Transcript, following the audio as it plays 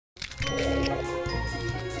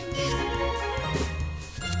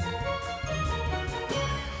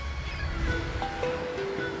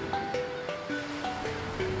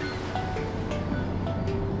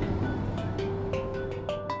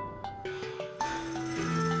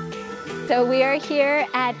So we are here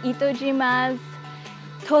at Itojima's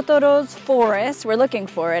Totoro's forest. We're looking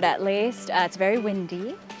for it at least. It's very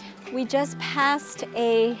windy. We just passed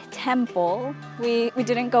a temple. We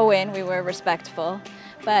didn't go in, we were respectful.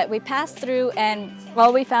 But we passed through and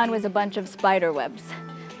all we found was a bunch of spider webs.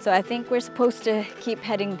 So I think we're supposed to keep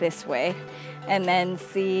heading this way and then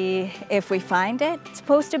see if we find it. It's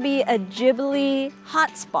supposed to be a Ghibli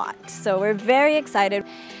hotspot. So we're very excited.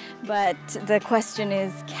 But the question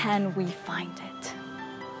is, can we find it?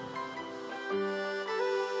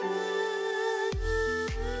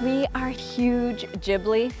 We are huge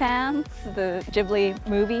Ghibli fans, the Ghibli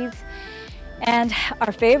movies. And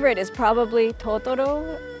our favorite is probably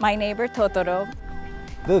Totoro, My Neighbor Totoro.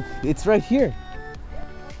 Look, it's right here.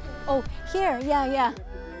 Oh, here, yeah.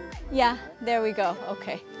 Yeah, there we go,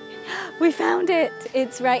 okay. We found it,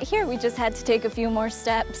 it's right here. We just had to take a few more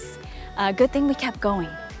steps. Good thing we kept going.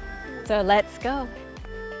 So let's go.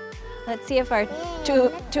 Let's see if our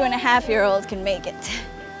two and a half year old can make it.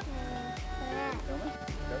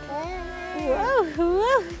 Whoa,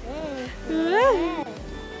 whoa, whoa,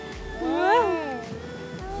 whoa.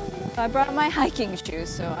 I brought my hiking shoes,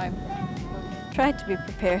 so I tried to be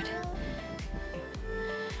prepared.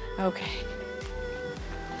 Okay.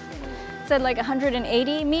 It said like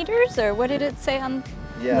 180 meters, or what did it say on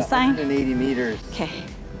the sign? 180 meters. Okay,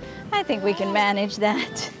 I think we can manage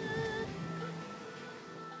that.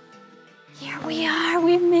 Here we are,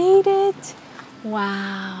 we made it.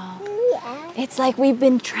 Wow. It's like we've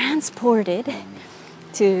been transported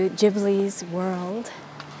to Ghibli's world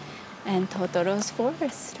and Totoro's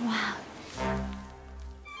forest. Wow.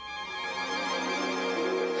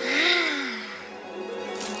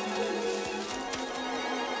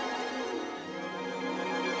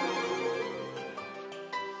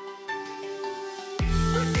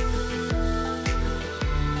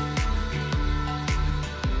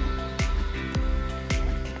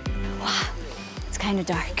 Kind of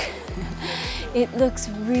dark. It looks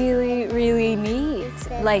really, really neat.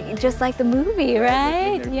 Like, just like the movie,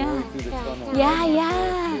 right? Yeah.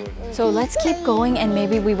 So let's keep going and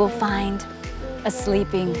maybe we will find a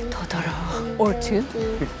sleeping Totoro or two.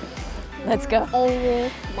 Let's go.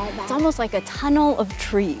 It's almost like a tunnel of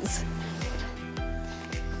trees.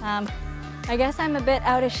 I guess I'm a bit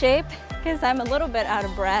out of shape because I'm a little bit out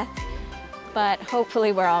of breath, but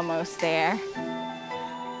hopefully we're almost there.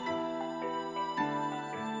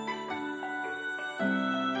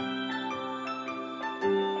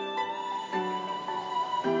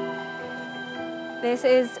 This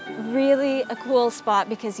is really a cool spot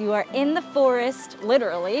because you are in the forest,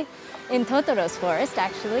 literally, in Totoro's forest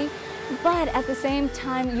actually, but at the same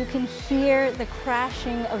time you can hear the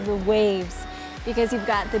crashing of the waves because you've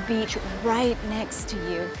got the beach right next to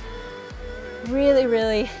you. Really,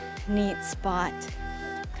 really neat spot.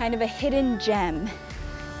 Kind of a hidden gem.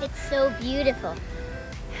 It's so beautiful.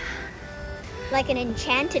 Like an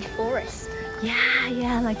enchanted forest.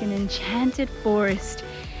 Yeah, like an enchanted forest.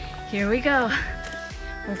 Here we go.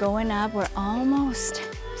 We're going up, we're almost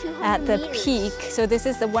at the peak. So this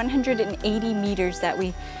is the 180 meters that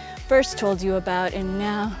we first told you about, and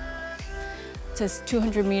now it says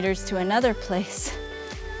 200 meters to another place.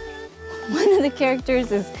 One of the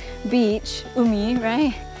characters is beach, umi,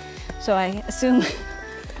 right? So I assume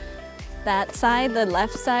that side, the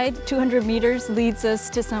left side, 200 meters leads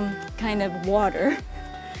us to some kind of water.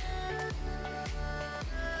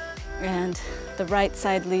 And the right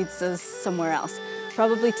side leads us somewhere else.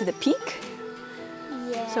 Probably to the peak.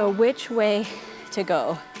 Yeah. So which way to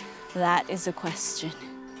go? That is the question.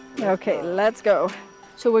 Okay, let's go.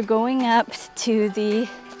 So we're going up to the,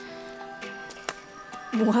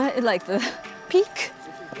 what, like the peak? This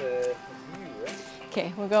is the view, right?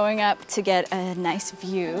 Okay, we're going up to get a nice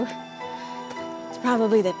view. It's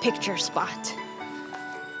probably the picture spot.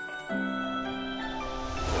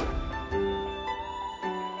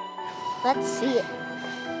 Let's see it.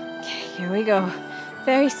 Okay, here we go.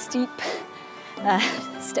 Very steep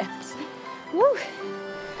steps. Woo!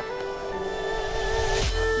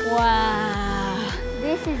 Wow.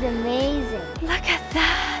 This is amazing. Look at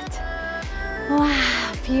that.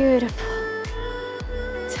 Wow, beautiful.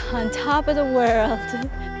 It's on top of the world.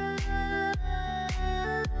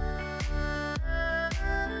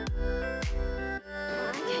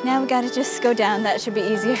 Okay, now we gotta just go down. That should be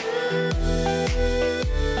easier.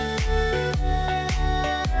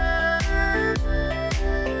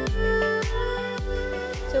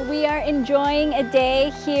 We are enjoying a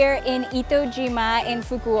day here in Itoshima in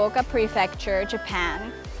Fukuoka Prefecture,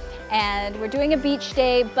 Japan. And we're doing a beach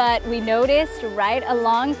day, but we noticed right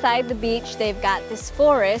alongside the beach, they've got this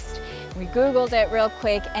forest We Googled it real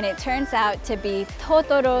quick and it turns out to be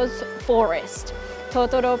Totoro's forest.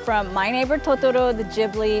 Totoro from My Neighbor Totoro, the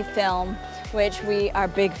Ghibli film, which we are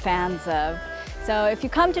big fans of. So if you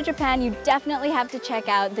come to Japan, you definitely have to check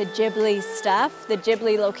out the Ghibli stuff, the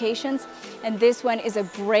Ghibli locations, and this one is a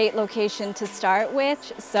great location to start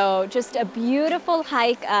with. So just a beautiful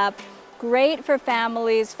hike up, great for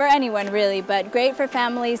families, for anyone really, but great for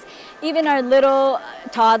families. Even our little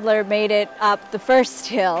toddler made it up the first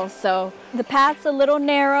hill. So the path's a little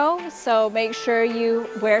narrow, so make sure you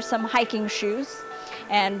wear some hiking shoes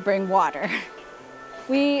and bring water.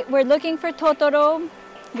 We were looking for Totoro.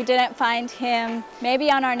 We didn't find him.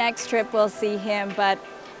 Maybe on our next trip we'll see him, but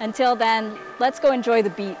until then, let's go enjoy the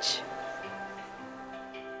beach.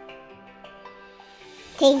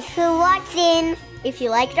 Thanks for watching. If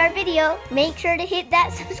you liked our video, make sure to hit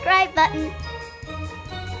that subscribe button.